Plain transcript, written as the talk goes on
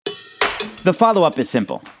The follow-up is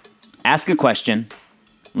simple. Ask a question,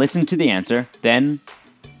 listen to the answer, then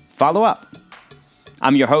follow up.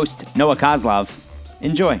 I'm your host, Noah Kozlov.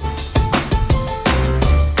 Enjoy.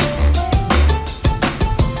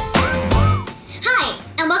 Hi,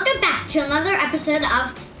 and welcome back to another episode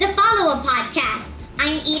of the Follow-Up Podcast.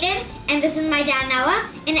 I'm Eden, and this is my dad, Noah,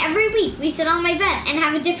 and every week we sit on my bed and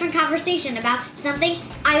have a different conversation about something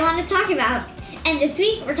I want to talk about. And this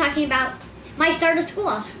week we're talking about my start of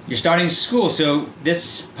school. You're starting school, so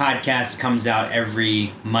this podcast comes out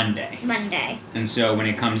every Monday. And so when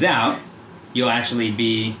it comes out, you'll actually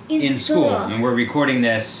be in school. And we're recording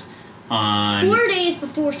this on 4 days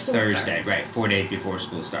before school Thursday, starts. right, 4 days before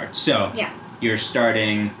school starts. So you're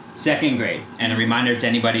starting second grade. And a reminder to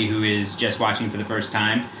anybody who is just watching for the first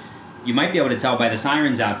time, you might be able to tell by the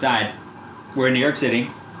sirens outside, we're in New York City.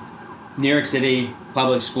 New York City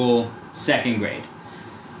public school, second grade.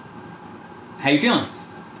 How you feeling?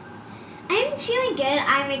 I'm feeling good.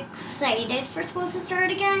 I'm excited for school to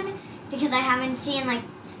start again because I haven't seen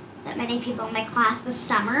that many people in my class this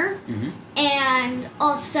summer. Mm-hmm. And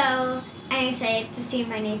also, I'm excited to see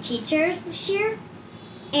my new teachers this year.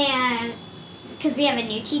 And because we have a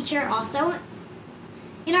new teacher also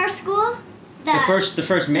in our school. The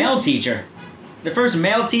first male teacher. The first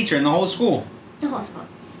male teacher in the whole school. The whole school.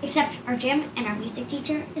 Except our gym and our music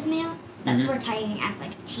teacher is male. But we're tagging as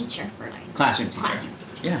a teacher for classroom teacher.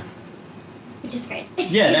 Yeah. Which is great.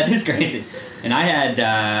 Yeah, that is crazy. And I had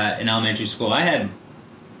in elementary school, I had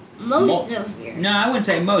most of yours. No, I wouldn't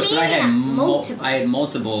say most, but I had multiple. I had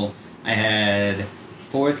multiple. I had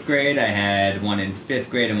fourth grade. I had one in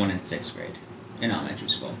fifth grade and one in sixth grade in elementary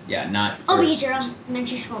school. Yeah, not. Because your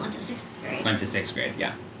elementary school went to sixth grade. Went to sixth grade.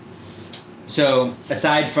 Yeah. So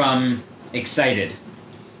aside from excited.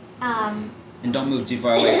 And don't move too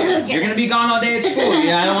far away. Okay. You're gonna be gone all day at school.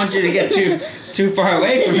 I don't want you to get too far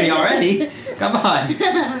away from me already. Come on.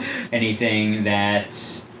 Anything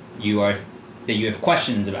that you have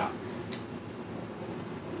questions about?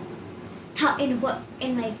 What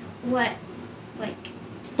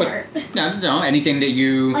part? No. Anything that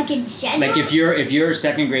you in general. If your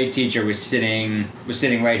second grade teacher was sitting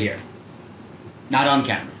right here, not on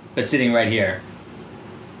camera, but sitting right here,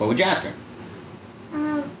 what would you ask her?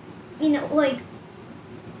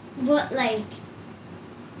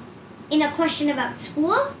 In a question about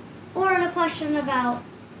school, or in a question about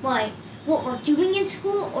what we're doing in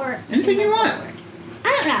school, or anything you want.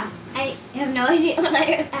 I don't know. I have no idea what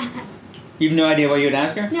I would ask. You have no idea what you would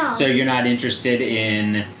ask her? No. So you're not interested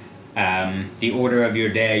in the order of your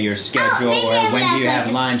day, your schedule, or when do you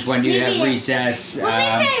have lunch, when do you have recess? Maybe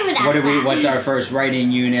I would ask that. What's our first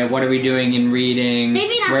writing unit? What are we doing in reading?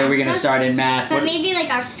 Maybe not. Where are we going to start in math? But maybe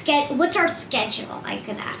what's our schedule? I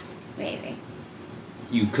could ask. Maybe.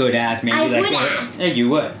 You could ask. Maybe I would ask. Yeah, you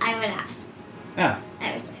would. I would ask. Oh.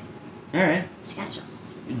 I would say. All right. Schedule.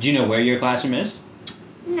 Do you know where your classroom is?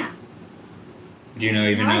 No. Do you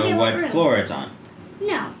even know what floor it's on?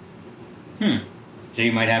 No. So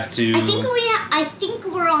you might have to. I think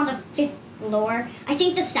we're on the 5th floor. I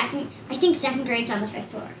think second grade's on the 5th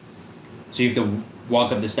floor. So you have to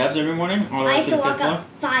walk up the steps every morning? All the way I have to walk floor? up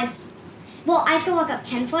 5. Well, I have to walk up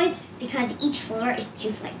 10 flights because each floor is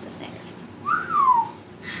 2 flights of stairs.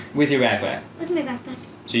 With your backpack. With my backpack.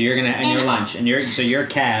 So you're gonna and your lunch and your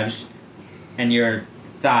calves and your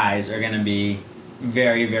thighs are gonna be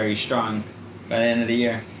very, very strong by the end of the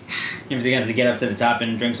year. You're gonna have to get up to the top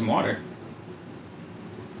and drink some water.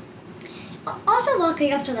 Also,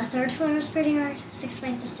 walking up to the 3rd floor is pretty hard. 6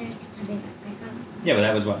 flights of stairs. Having backpack on. Yeah, but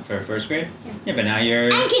that was what, for first grade? Yeah. Yeah, but now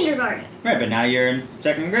you're. And kindergarten. Right, but now you're in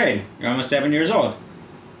second grade. You're almost 7 years old.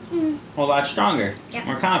 A whole lot stronger. Yep.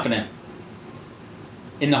 More confident.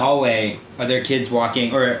 In the hallway, are there kids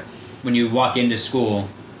walking, or when you walk into school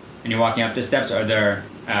and you're walking up the steps, are there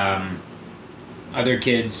other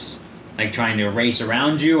kids trying to race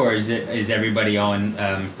around you, or is everybody all in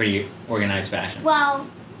pretty organized fashion? Well,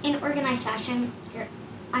 in organized fashion,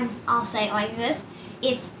 I'll say it like this: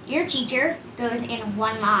 it's your teacher goes in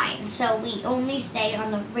one line, so we only stay on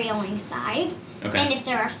the railing side. Okay. And if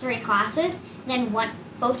there are 3 classes, then one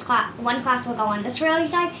class will go on this railing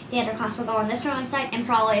side, the other class will go on this railing side, and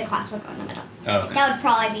probably a class will go in the middle. Oh, okay. That would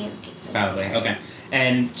probably be the case. Probably, okay.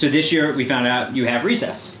 And so this year we found out you have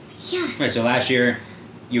recess. Yes. Right. So last year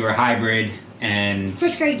you were hybrid and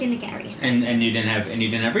first grade didn't get recess. And you didn't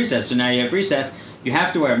have recess. So now you have recess. You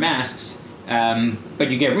have to wear masks,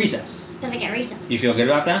 but you get recess. But I get recess. You feel good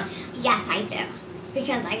about that? Yes, I do,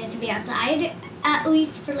 because I get to be outside at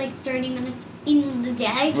least for 30 minutes in the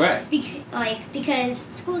day. Right. Because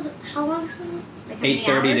school's how long is it?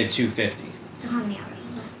 8:30 to 2:50. So how many hours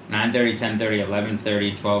is that? 9:30, 10:30,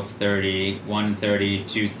 11:30, 12:30, 1:30,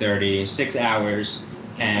 2:30, 6 hours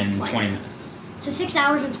and 20 minutes. So 6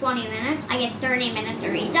 hours and 20 minutes. I get 30 minutes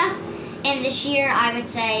of recess. And this year, I would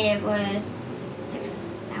say it was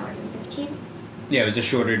 6 hours and 15. Yeah, it was a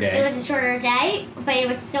shorter day. It was a shorter day, but it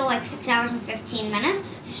was still like 6 hours and 15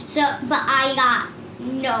 minutes. So, but I got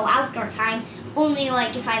no outdoor time. Only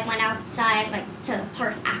like if I went outside, like to the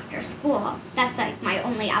park after school. That's like my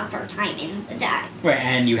only outdoor time in the day. Right,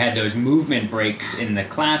 and you had those movement breaks in the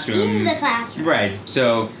classroom. In the classroom. Right,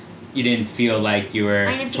 so you didn't feel like you were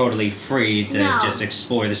totally free to just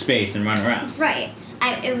explore the space and run around. Right.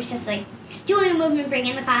 It was just like doing a movement break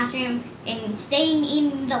in the classroom and staying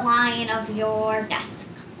in the line of your desk.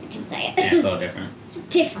 I can say it. Yeah, it's a little different.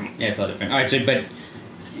 Different. Yeah, it's a little different. All right, so but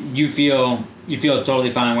you feel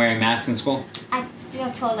totally fine wearing masks in school? I feel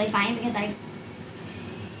totally fine because I'm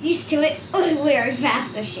used to it wearing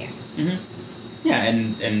masks this year. Mm-hmm. Yeah,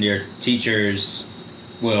 and your teachers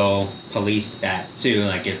will police that too.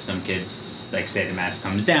 Like if some kids like say the mask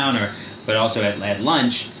comes down, but also at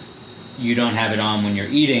lunch, you don't have it on when you're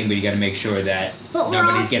eating, but you got to make sure that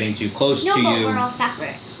nobody's getting too close to you. No, but we're all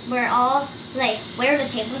separate. We're all like where the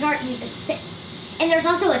tables are, and you just sit. And there's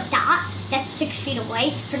also a dot that's 6 feet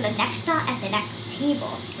away from the next dot at the next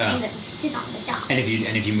table, and then you sit on the dot. And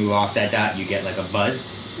if you move off that dot, you get like a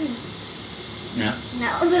buzz. No.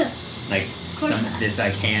 No. Like not. This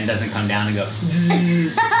like hand doesn't come down and go.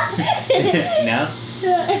 No.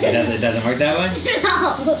 It doesn't work that way.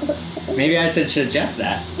 No. Maybe I should suggest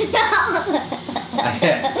that.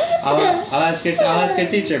 I'll ask your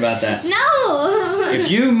teacher about that. No. If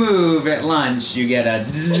you move at lunch, you get a.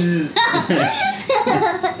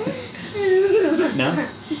 No.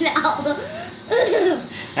 No.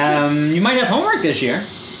 You might have homework this year.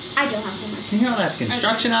 I do have homework. You know that's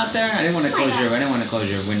construction out there. I didn't want to close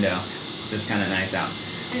your window. It's kind of nice out.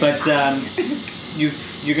 But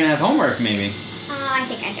you're gonna have homework maybe. I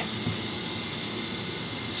think I do.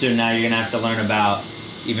 So now you're gonna have to learn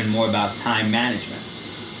even more about time management.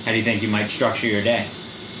 How do you think you might structure your day?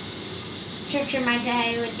 Structure my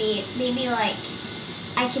day would be maybe like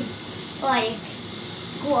I could like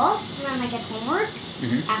school and then I get homework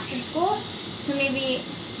after school. So maybe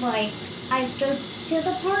like I go to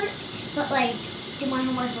the park, but like do my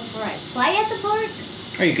homework before I play at the park.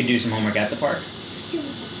 Or you could do some homework at the park. Just do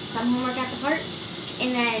some homework at the park,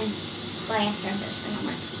 and then play after I finish my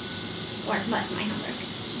homework, or most of my homework.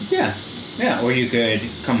 Yeah. Or you could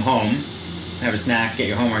come home, have a snack, get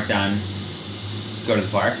your homework done, go to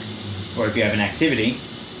the park. Or if you have an activity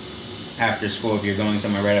after school, if you're going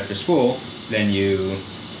somewhere right after school, then you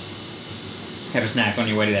have a snack on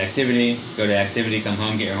your way to the activity, go to the activity, come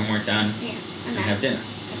home, get your homework done, and have dinner.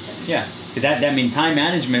 Yeah, because that means time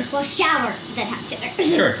management. Well, shower, then have dinner.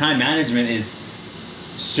 Sure, time management is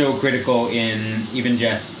so critical in even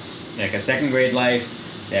just like a second grade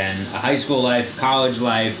life, then a high school life, college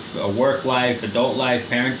life, a work life, adult life,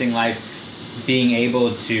 parenting life. Being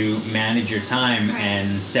able to manage your time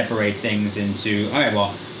and separate things into, all right,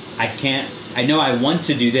 well, I know I want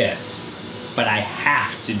to do this, but I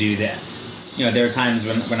have to do this. You know, there are times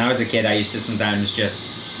when I was a kid, I used to sometimes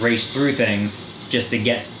just race through things just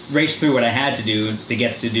to race through what I had to do to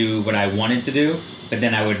get to do what I wanted to do, but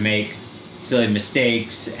then I would make silly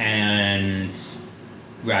mistakes and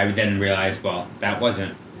I would then realize, well, that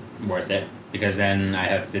wasn't worth it, because then I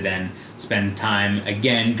have to then spend time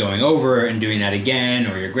again going over and doing that again,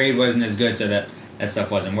 or your grade wasn't as good, so that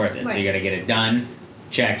stuff wasn't worth it. Right. So you got to get it done,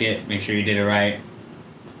 check it, make sure you did it right,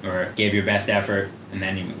 or gave your best effort, and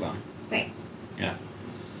then you move on. Right. Yeah.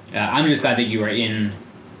 I'm just glad that you are in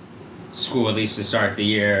school at least to start the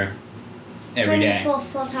year every day. Going to school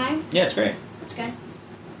full time? Yeah, it's great. That's good.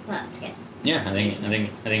 Well, that's good. Yeah, I think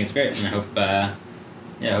it's great, and I hope I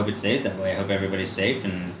hope it stays that way. I hope everybody's safe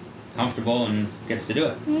and comfortable and gets to do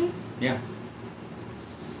it. Mm-hmm. Yeah.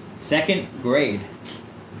 Second grade.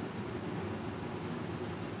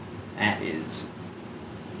 That is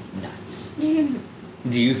nuts.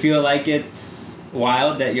 Do you feel like it's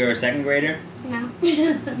wild that you're a second grader? No.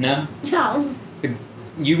 No? No.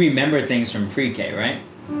 You remember things from pre-K, right?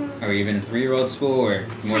 Mm. Or even 3-year-old school, or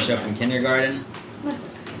more so from kindergarten? Most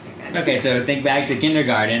of kindergarten. Okay, so think back to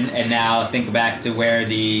kindergarten, and now think back to where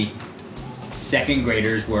the second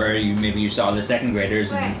graders were. Maybe you saw the second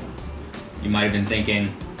graders, and you might have been thinking,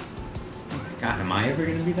 oh my God, am I ever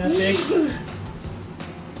going to be that big?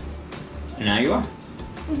 And now you are.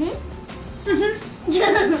 Mm-hmm.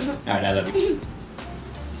 All right, I love you.